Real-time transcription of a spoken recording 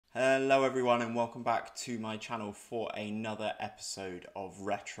Hello everyone and welcome back to my channel for another episode of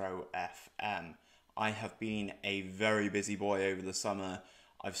Retro FM. I have been a very busy boy over the summer.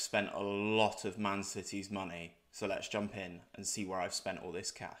 I've spent a lot of Man City's money, so let's jump in and see where I've spent all this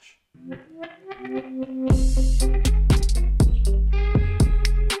cash.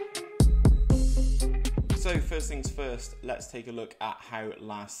 So first things first, let's take a look at how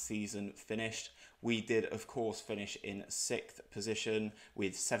last season finished. We did, of course, finish in 6th position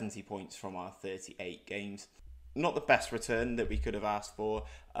with 70 points from our 38 games. Not the best return that we could have asked for,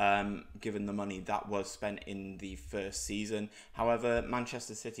 given the money that was spent in the first season. However,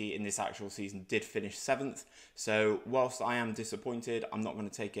 Manchester City in this actual season did finish 7th. So whilst I am disappointed, I'm not going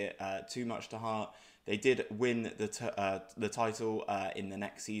to take it too much to heart. They did win the title in the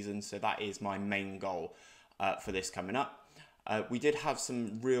next season, so that is my main goal for this coming up. We did have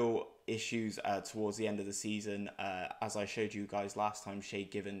some real issues towards the end of the season. As I showed you guys last time, Shay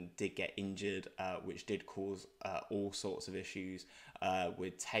Given did get injured, which did cause all sorts of issues,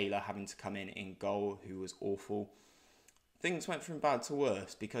 with Taylor having to come in goal, who was awful. Things went from bad to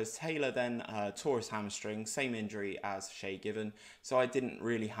worse because Taylor then tore his hamstring, same injury as Shay Given, so I didn't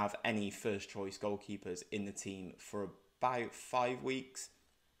really have any first choice goalkeepers in the team for about 5 weeks.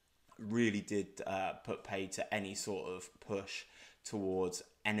 Really did put paid to any sort of push towards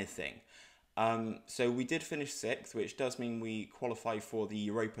anything. So we did finish 6th, which does mean we qualify for the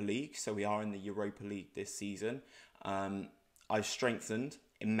Europa League, so we are in the Europa League this season. I've strengthened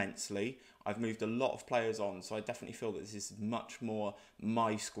immensely. I've moved a lot of players on, so I definitely feel that this is much more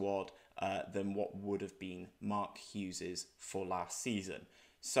my squad than what would have been Mark Hughes's for last season.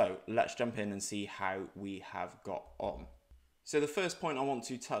 So let's jump in and see how we have got on. So the first point I want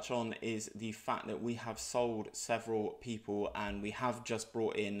to touch on is the fact that we have sold several people and we have just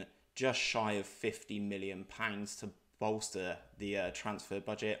brought in just shy of £50 million to bolster the transfer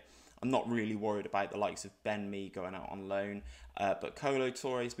budget. I'm not really worried about the likes of Ben Mee going out on loan, but Kolo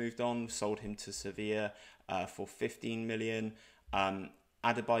Touré's moved on, sold him to Sevilla for 15 million.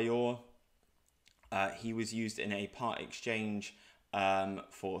 Adebayor, he was used in a part exchange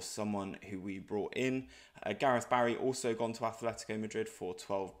for someone who we brought in. Gareth Barry also gone to Atletico Madrid for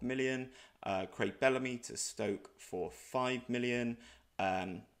 12 million. Craig Bellamy to Stoke for 5 million.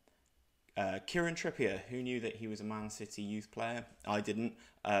 Kieran Trippier, who knew that he was a Man City youth player? I didn't,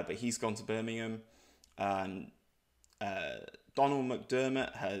 but he's gone to Birmingham. Donald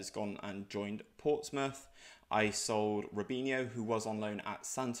McDermott has gone and joined Portsmouth. I sold Robinho, who was on loan at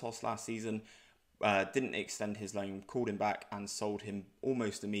Santos last season. Didn't extend his loan, called him back and sold him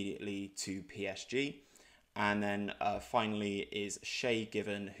almost immediately to PSG. And then finally is Shay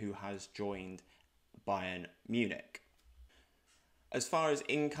Given, who has joined Bayern Munich. As far as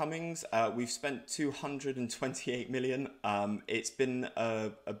incomings, we've spent 228 million. It's been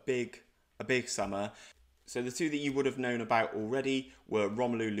a big summer. So the two that you would have known about already were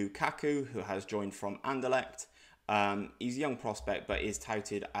Romelu Lukaku, who has joined from Anderlecht. He's a young prospect, but is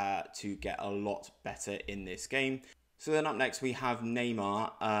touted to get a lot better in this game. So then up next we have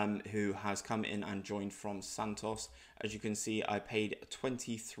Neymar, who has come in and joined from Santos. As you can see, I paid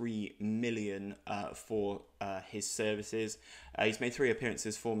 23 million for his services. He's made 3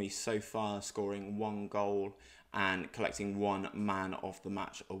 appearances for me so far, scoring 1 goal and collecting 1 Man of the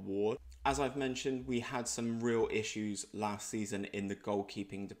Match award. As I've mentioned, we had some real issues last season in the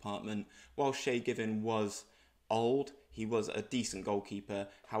goalkeeping department. While Shay Given was old, he was a decent goalkeeper.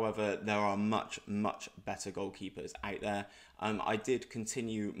 However, there are much better goalkeepers out there. I did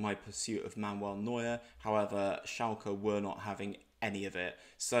continue my pursuit of Manuel Neuer. However, Schalke were not having any of it.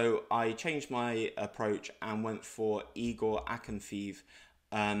 So I changed my approach and went for Igor Akinfeev,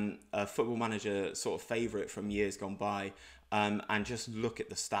 a Football Manager sort of favourite from years gone by. And just look at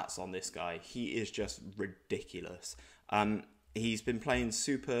the stats on this guy. He is just ridiculous. He's been playing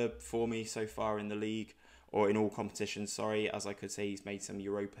superb for me so far in the league, or in all competitions, sorry. As I could say, he's made some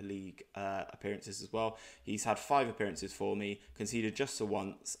Europa League appearances as well. He's had 5 appearances for me, conceded just the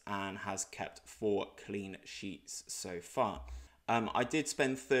once, and has kept 4 clean sheets so far. I did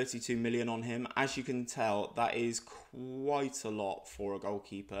spend 32 million on him. As you can tell, that is quite a lot for a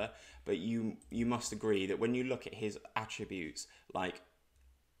goalkeeper, but you must agree that when you look at his attributes,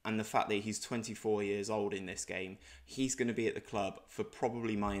 and the fact that he's 24 years old in this game, he's going to be at the club for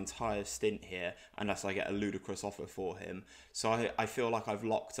probably my entire stint here, unless I get a ludicrous offer for him. So I feel like I've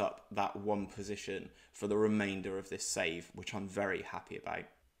locked up that one position for the remainder of this save, which I'm very happy about.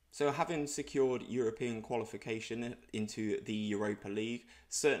 So having secured European qualification into the Europa League,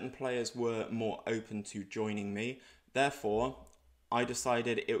 certain players were more open to joining me. Therefore, I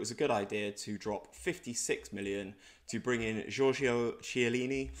decided it was a good idea to drop 56 million to bring in Giorgio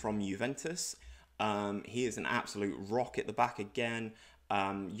Chiellini from Juventus. He is an absolute rock at the back again.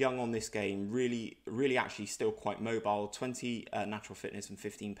 Young on this game, really actually still quite mobile, 20 natural fitness and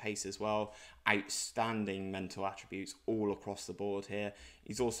 15 pace as well. Outstanding mental attributes all across the board here.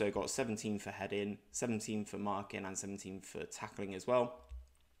 He's also got 17 for heading, 17 for marking and 17 for tackling as well.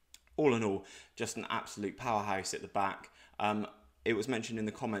 All in all, just an absolute powerhouse at the back. It was mentioned in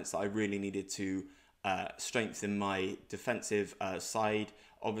the comments that I really needed to strengthen my defensive side.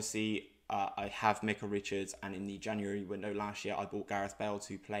 Obviously, I have Micah Richards, and in the January window last year, I bought Gareth Bale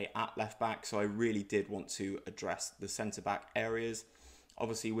to play at left back. So I really did want to address the centre back areas.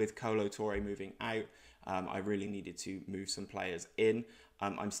 Obviously, with Kolo Touré moving out, I really needed to move some players in.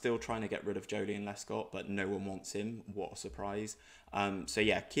 I'm still trying to get rid of Joleon Lescott, but no one wants him. What a surprise. So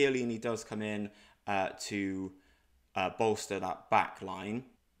yeah, Chiellini does come in to bolster that back line.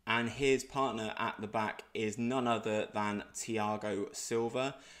 And his partner at the back is none other than Thiago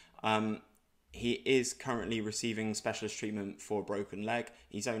Silva. He is currently receiving specialist treatment for a broken leg.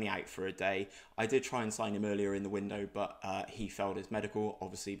 He's only out for a day. I did try and sign him earlier in the window, but he failed his medical,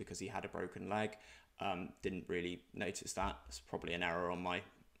 obviously because he had a broken leg. Didn't really notice that. It's probably an error on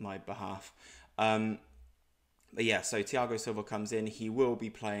my behalf. But yeah, so Thiago Silva comes in. He will be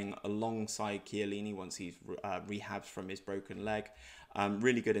playing alongside Chiellini once he's rehabbed from his broken leg.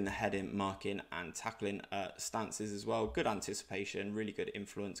 Really good in the heading, marking and tackling stances as well. Good anticipation, really good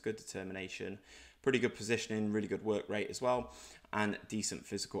influence, good determination, pretty good positioning, really good work rate as well, and decent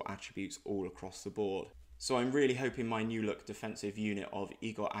physical attributes all across the board. So I'm really hoping my new look defensive unit of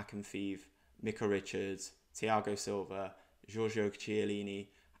Igor Akinfeev, Micah Richards, Thiago Silva, Giorgio Chiellini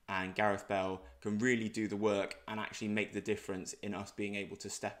and Gareth Bale can really do the work and actually make the difference in us being able to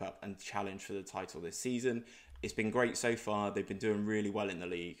step up and challenge for the title this season. It's been great so far. They've been doing really well in the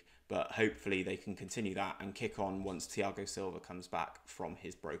league, but hopefully they can continue that and kick on once Thiago Silva comes back from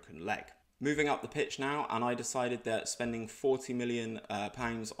his broken leg. Moving up the pitch now, and I decided that spending £40 million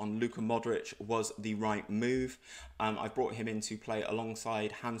on Luka Modric was the right move. I brought him in to play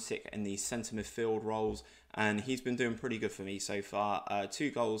alongside Hamsik in the centre midfield roles, and he's been doing pretty good for me so far.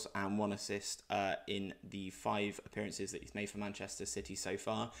 2 goals and 1 assist in the 5 appearances that he's made for Manchester City so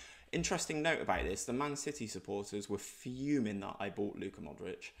far. Interesting note about this, the Man City supporters were fuming that I bought Luka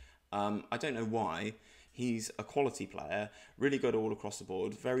Modric. I don't know why. He's a quality player, really good all across the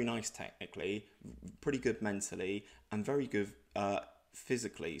board, very nice technically, pretty good mentally, and very good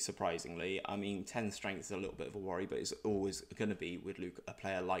physically, surprisingly. I mean, 10 strength is a little bit of a worry, but it's always going to be with a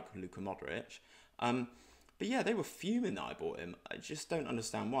player like Luka Modric. But yeah, they were fuming that I bought him. I just don't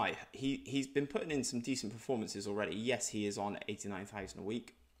understand why. He's been putting in some decent performances already. Yes, he is on 89,000 a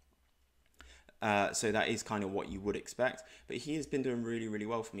week. So that is kind of what you would expect, but he has been doing really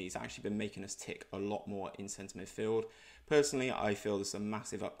well for me. He's actually been making us tick a lot more in centre midfield. Personally, I feel there's a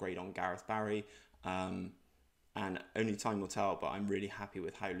massive upgrade on Gareth Barry, and only time will tell, but I'm really happy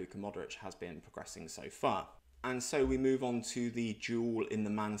with how Luka Modric has been progressing so far. And so we move on to the jewel in the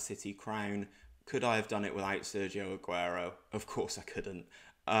Man City crown. Could I have done it without Sergio Aguero? Of course I couldn't.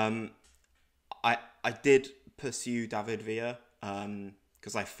 I did pursue David Villa,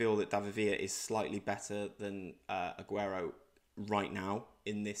 because I feel that David Villa is slightly better than Aguero right now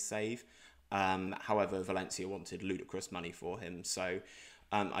in this save. However, Valencia wanted ludicrous money for him, so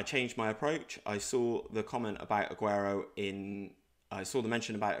I changed my approach. I saw the comment about Aguero I saw the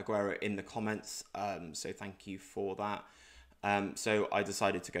mention about Aguero in the comments, so thank you for that. So I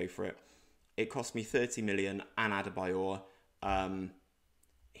decided to go for it. It cost me 30 million and Adebayor.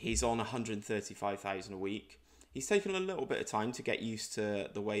 He's on 135,000 a week. He's taken a little bit of time to get used to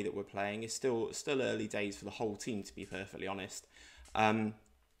the way that we're playing. It's still early days for the whole team, to be perfectly honest. But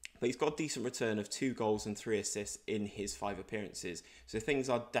he's got a decent return of 2 goals and 3 assists in his 5 appearances. So things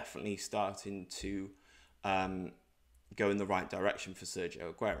are definitely starting to go in the right direction for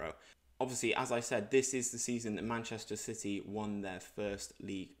Sergio Aguero. Obviously, as I said, this is the season that Manchester City won their first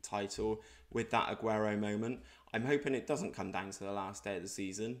league title with that Aguero moment. I'm hoping it doesn't come down to the last day of the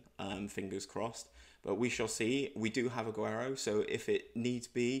season, fingers crossed. But we shall see. We do have Aguero, so if it needs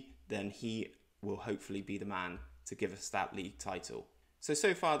be, then he will hopefully be the man to give us that league title.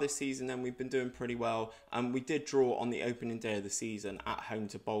 So far this season then we've been doing pretty well. We did draw on the opening day of the season at home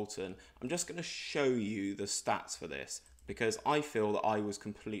to Bolton. I'm just going to show you the stats for this because I feel that I was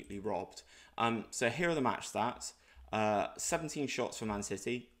completely robbed. So here are the match stats. 17 shots for Man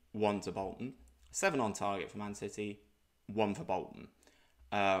City, 1 to Bolton. 7 on target for Man City, 1 for Bolton.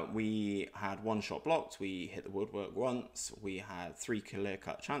 We had 1 shot blocked, we hit the woodwork once, we had 3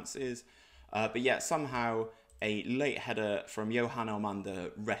 clear-cut chances, but yet somehow a late header from Johan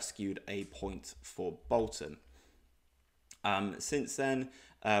Almander rescued a point for Bolton. Since then,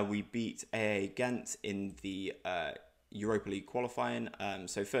 we beat AA Ghent in the Europa League qualifying.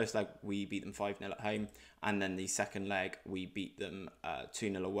 So first leg, we beat them 5-0 at home. And then the second leg, we beat them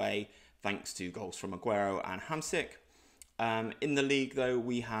 2-0 away, thanks to goals from Aguero and Hamsik. In the league, though,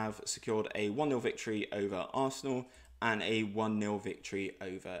 we have secured a 1-0 victory over Arsenal and a 1-0 victory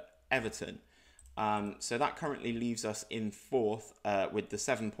over Everton. So that currently leaves us in fourth with the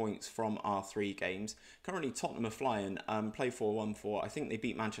 7 points from our 3 games. Currently, Tottenham are flying, play 4-1-4. I think they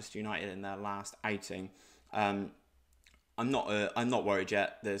beat Manchester United in their last outing. I'm not worried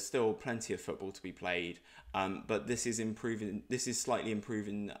yet. There's still plenty of football to be played, but this is improving. This is slightly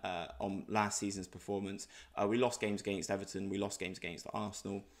improving on last season's performance. We lost games against Everton. We lost games against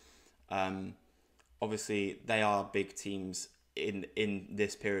Arsenal. Obviously, they are big teams in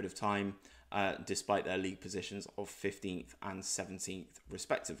this period of time, despite their league positions of 15th and 17th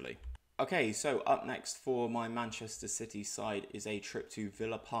respectively. Okay, so up next for my Manchester City side is a trip to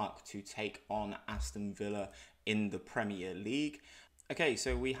Villa Park to take on Aston Villa in the Premier League. Okay,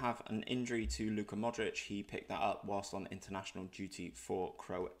 so we have an injury to Luka Modric. He picked that up whilst on international duty for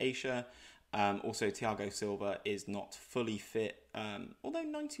Croatia. Also, Thiago Silva is not fully fit, although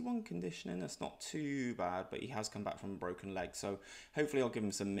 91 conditioning, that's not too bad, but he has come back from a broken leg, so hopefully I'll give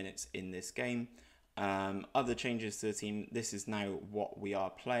him some minutes in this game. Other changes to the team, this is now what we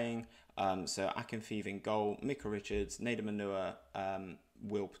are playing. So Akinfeev in goal, Mika Richards, Nader Manua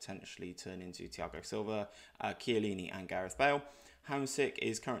will potentially turn into Thiago Silva, Chiellini and Gareth Bale. Hamsik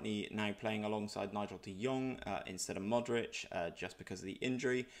is currently now playing alongside Nigel de Jong instead of Modric, just because of the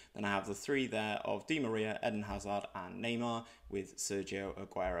injury. Then I have the 3 there of Di Maria, Eden Hazard and Neymar, with Sergio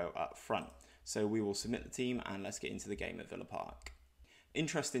Aguero up front. So we will submit the team and let's get into the game at Villa Park.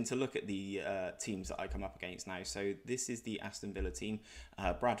 Interesting to look at the teams that I come up against now. So this is the Aston Villa team.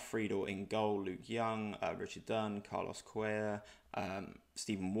 Brad Friedel in goal, Luke Young, Richard Dunn, Carlos Cuellar,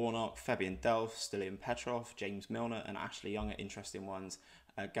 Stephen Warnock, Fabian Delph, Stilian Petrov, James Milner and Ashley Young are interesting ones.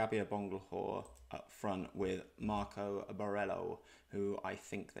 Gabia Bonglahor up front with Marco Barello, who I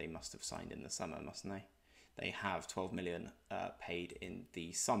think they must have signed in the summer, mustn't they? They have 12 million paid in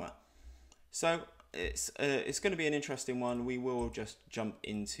the summer. So it's going to be an interesting one. We will just jump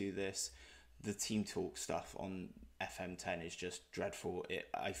into this. The team talk stuff on FM10 is just dreadful.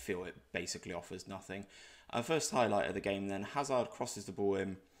 I feel it basically offers nothing. First highlight of the game then, Hazard crosses the ball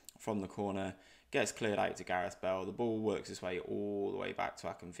in from the corner, gets cleared out to Gareth Bale. The ball works its way all the way back to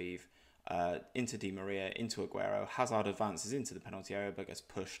Akinfeev, into Di Maria, into Aguero. Hazard advances into the penalty area but gets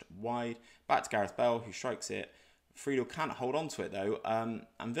pushed wide. Back to Gareth Bale, who strikes it. Friedel can't hold on to it though,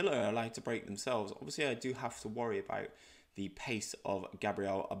 and Villa are allowed to break themselves. Obviously, I do have to worry about the pace of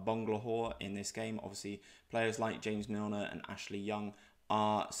Gabriel Bonglahor in this game. Obviously, players like James Milner and Ashley Young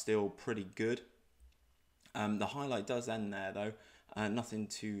are still pretty good. The highlight does end there though. Nothing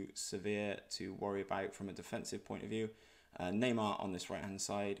too severe to worry about from a defensive point of view. Neymar on this right hand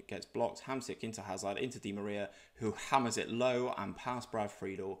side gets blocked. Hamsik into Hazard, into Di Maria, who hammers it low and past Brad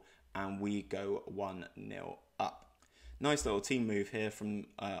Friedel, and we go 1-0 up. Nice little team move here from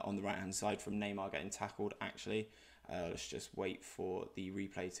on the right hand side from Neymar getting tackled actually. Let's just wait for the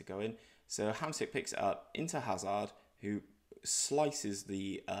replay to go in. So Hamsik picks it up into Hazard, who slices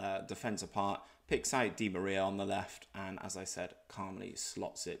the defence apart, picks out Di Maria on the left, and as I said, calmly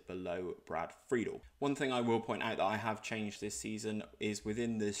slots it below Brad Friedel. One thing I will point out that I have changed this season is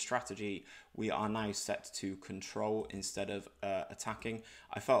within the strategy, we are now set to control instead of attacking.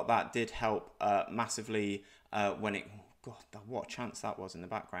 I felt that did help massively when it... God, what a chance that was in the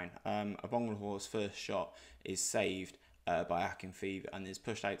background. Bonglahor's first shot is saved by Akinfeev and is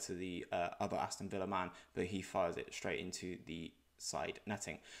pushed out to the other Aston Villa man, but he fires it straight into the side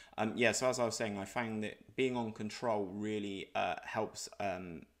netting. Yeah, so as I was saying, I found that being on control really helps,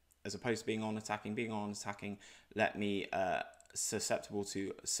 as opposed to being on attacking. Being on attacking let me susceptible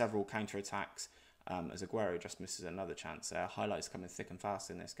to several counter-attacks, as Aguero just misses another chance. Highlights coming thick and fast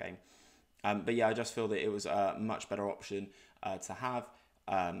in this game. But yeah, I just feel that it was a much better option to have.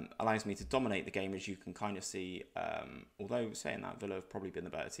 Allows me to dominate the game, as you can kind of see. Although saying that, Villa have probably been the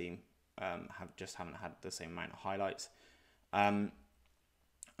better team. Haven't had the same amount of highlights. I'm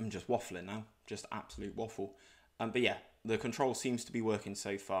just waffling now, just absolute waffle. But yeah, the control seems to be working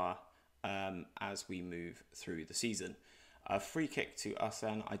so far as we move through the season. A free kick to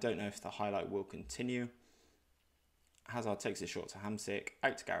Aston. I don't know if the highlight will continue. Hazard takes it short to Hamsik,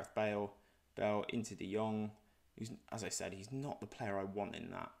 out to Gareth Bale. Bale into De Jong, who's, as I said, he's not the player I want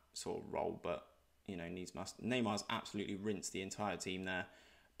in that sort of role, but, you know, needs must. Neymar's absolutely rinsed the entire team there.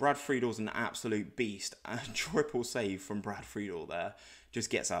 Brad Friedel's an absolute beast. A triple save from Brad Friedel there.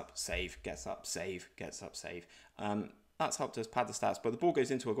 Just gets up, save, gets up, save, gets up, save. That's helped us pad the stats. But the ball goes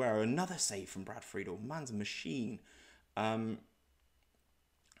into Aguero. Another save from Brad Friedel. Man's a machine. Aston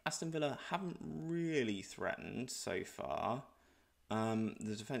Villa haven't really threatened so far.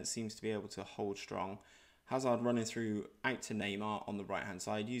 The defence seems to be able to hold strong. Hazard running through out to Neymar on the right-hand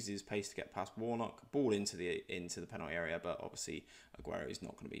side. Uses his pace to get past Warnock. Ball into the penalty area, but obviously Aguero is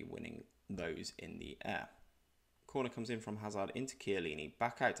not going to be winning those in the air. Corner comes in from Hazard into Chiellini.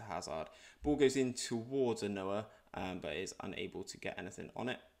 Back out to Hazard. Ball goes in towards Noah, but is unable to get anything on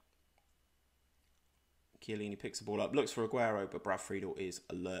it. Chiellini picks the ball up, looks for Aguero, but Brad Friedel is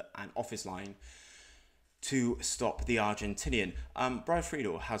alert and off his line to stop the Argentinian. Brad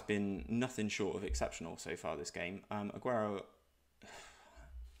Friedel has been nothing short of exceptional so far this game. Aguero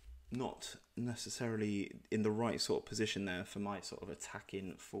not necessarily in the right sort of position there for my sort of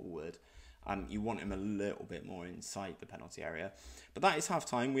attacking forward. You want him a little bit more inside the penalty area. But that is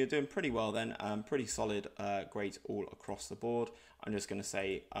half-time. We're doing pretty well then. Pretty solid grades all across the board. I'm just going to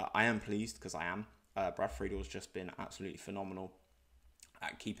say I am pleased because I am. Brad Friedel's just been absolutely phenomenal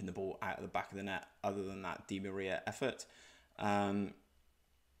at keeping the ball out of the back of the net, other than that Di Maria effort.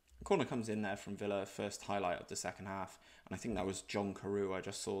 Corner comes in there from Villa, first highlight of the second half, and I think that was John Carew I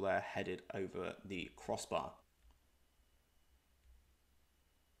just saw there headed over the crossbar.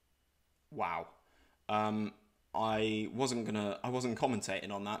 Wow. I wasn't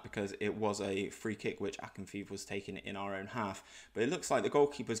commentating on that because it was a free kick which Akinfeev was taking in our own half. But it looks like the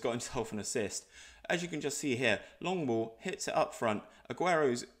goalkeeper's got himself an assist. As you can just see here, long ball, hits it up front.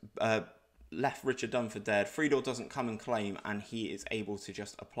 Aguero's left Richard Dunn for dead. Friedel doesn't come and claim, and he is able to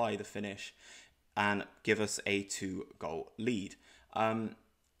just apply the finish and give us a 2-goal lead.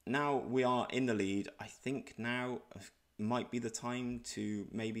 Now we are in the lead. I think now might be the time to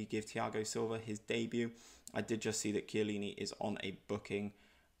maybe give Thiago Silva his debut. I did just see that Chiellini is on a booking.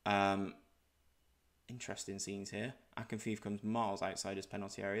 Interesting scenes here. Akinfeev comes miles outside his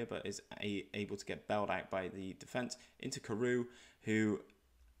penalty area, but is able to get bailed out by the defence into Carew, who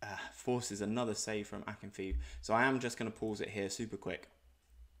forces another save from Akinfeev. So I am just going to pause it here super quick.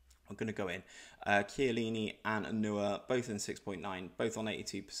 I'm going to go in. Chiellini and Noah, both in 6.9, both on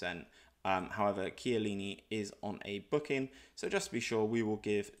 82%. However, Chiellini is on a booking. So just to be sure, we will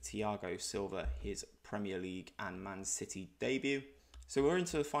give Thiago Silva his Premier League and Man City debut. So we're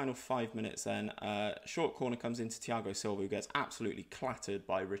into the final 5 minutes then. Short corner comes into Thiago Silva, who gets absolutely clattered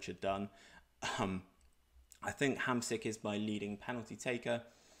by Richard Dunn. I think Hamsik is my leading penalty taker.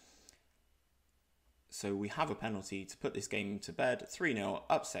 So we have a penalty to put this game to bed. 3-0,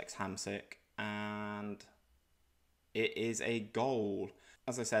 upsets Hamsik, and it is a goal.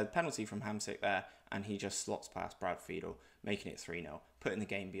 As I said, penalty from Hamsik there, and he just slots past Brad Friedel, making it 3-0, putting the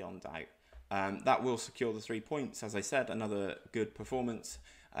game beyond doubt. That will secure the 3 points. As I said, another good performance,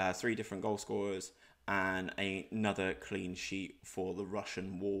 3 different goal scorers, and another clean sheet for the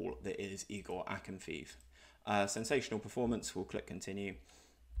Russian wall that is Igor Akinfeev. Sensational performance. We'll click continue.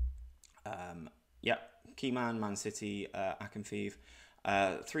 Key man, Man City, Akinfeev.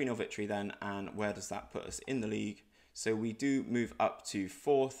 3-0 victory then, and where does that put us in the league? So we do move up to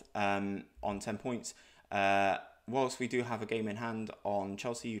 4th on 10 points. Whilst we do have a game in hand on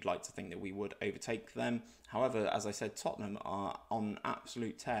Chelsea, you'd like to think that we would overtake them. However, as I said, Tottenham are on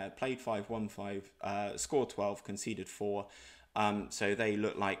absolute tear. Played 5, won 5, scored 12, conceded 4. So they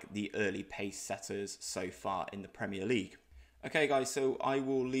look like the early pace setters so far in the Premier League. Okay guys, so I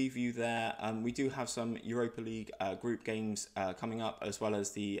will leave you there. We do have some Europa League group games coming up, as well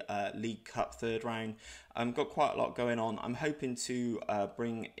as the League Cup 3rd round. Got quite a lot going on. I'm hoping to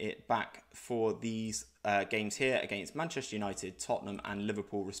bring it back for these games here against Manchester United, Tottenham and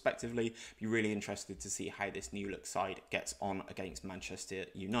Liverpool respectively. Be really interested to see how this new look side gets on against Manchester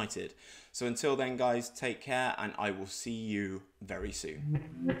United. So until then guys, take care, and I will see you very soon.